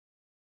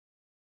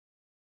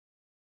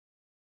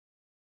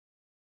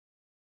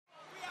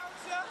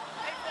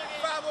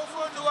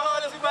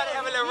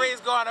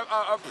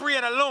about a pre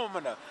and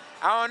Illumina.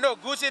 I don't know.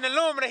 Gucci and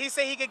Illumina, he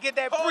said he could get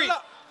that pre.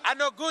 I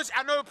know Gucci,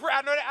 I know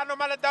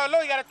my little dog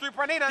Low, he got a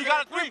 3.8. He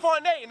got a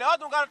 3.8, and the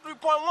other one got a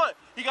 3.1.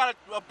 He got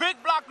a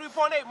big block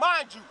 3.8,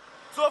 mind you.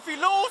 So if he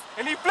lose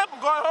and he flip him,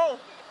 going home.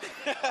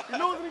 He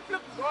lose and he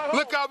flip him, going home.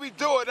 Look how we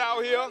do it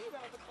out here.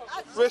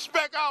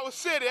 Respect our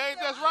city, ain't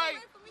that right?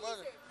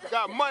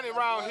 Got money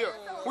around here.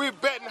 We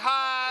betting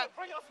high.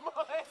 Bring your small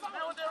ass out.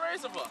 What they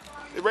racing for?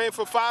 It ran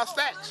for 5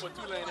 stacks. What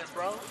you laying at,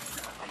 bro?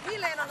 He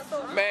laying on the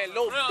sofa. Man,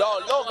 Low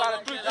got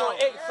a 3.8,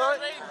 son.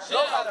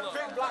 Low got a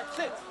big block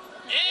 6.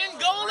 And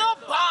gonna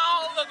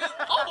ball. Look, it's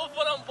over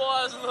for them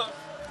boys. Look.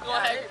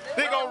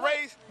 They gonna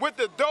race with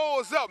the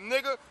doors up,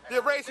 nigga.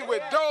 They're racing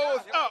with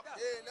doors up.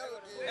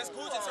 That's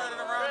Gucci turning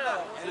around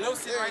now. And Low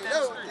sitting right down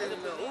the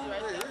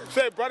street.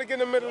 Say, brother, get in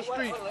the middle of the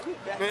street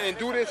and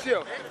do this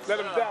here. Let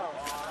him down.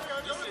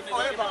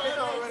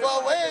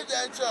 Well, where's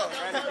that y'all?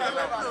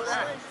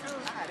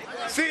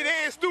 See,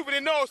 they ain't stupid.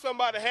 They know something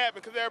about to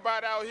happen because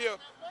everybody out here,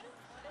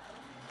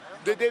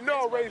 they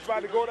know a race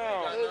about to go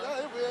down.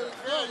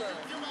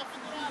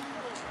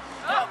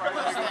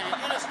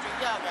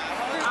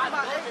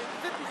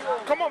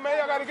 Come on, man,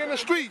 y'all gotta get in the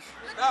streets.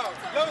 No,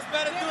 Low's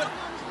better do it.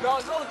 No,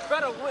 Low's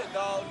better win,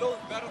 dog. Low's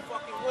better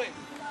fucking win.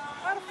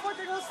 How the fuck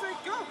they gonna say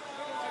go?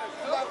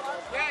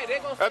 Yeah, they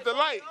gonna say At the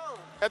light.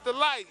 At the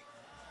light.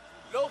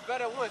 Low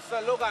better win,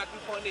 son. Low got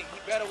 3.8. He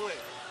better win.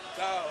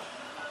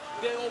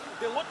 Then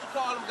what you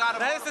call him got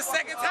him. Now, this the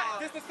second time.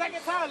 This the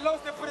second time Low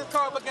put his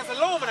car up against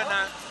Illumina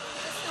now.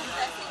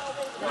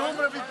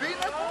 Illumina be beating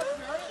him?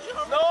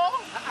 No.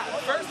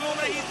 First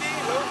Illumina he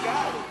did, Low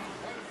got it.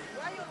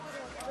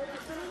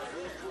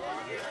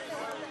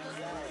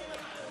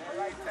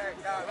 Like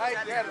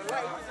that,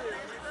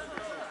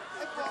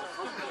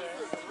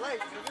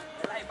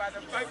 Light by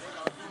the pipe.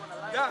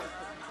 Yeah.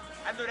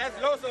 I know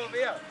that's Los over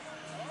here.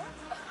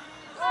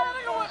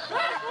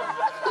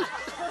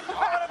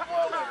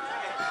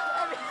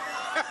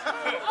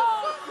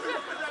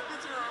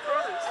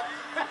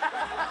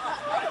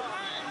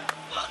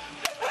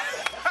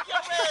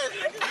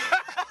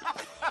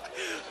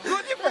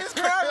 Gucci put his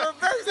car in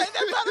reverse. Ain't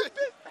that about a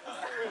bitch?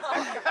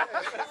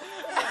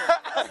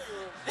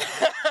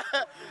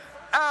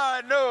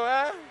 Oh no,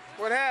 huh?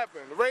 What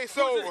happened? The race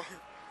over.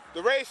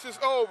 The race is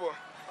over.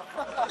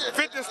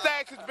 50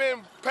 stacks has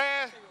been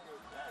passed.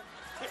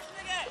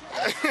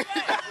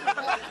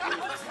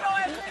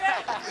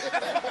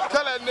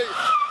 Tell that nigga.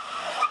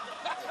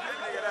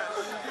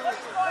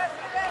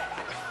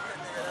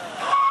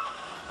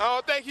 I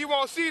don't think he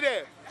won't see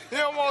that. He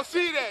don't want to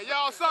see that.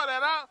 Y'all saw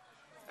that, huh?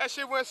 That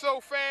shit went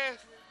so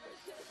fast.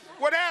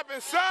 What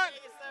happened, son?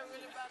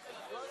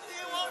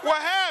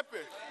 What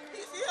happened?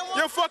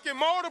 Your fucking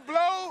motor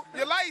blow?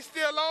 Your light's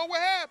still on?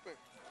 What happened?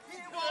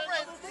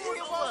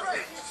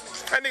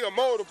 That nigga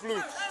motor blew.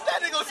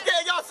 That nigga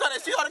scared y'all, son.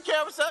 That shit on the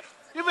camera, son.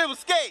 You people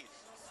scared.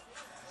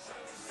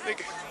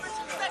 Nigga.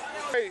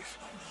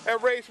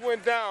 That race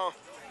went down.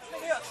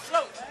 Nigga,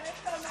 slow.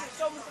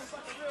 Show me some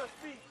fucking real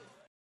speed.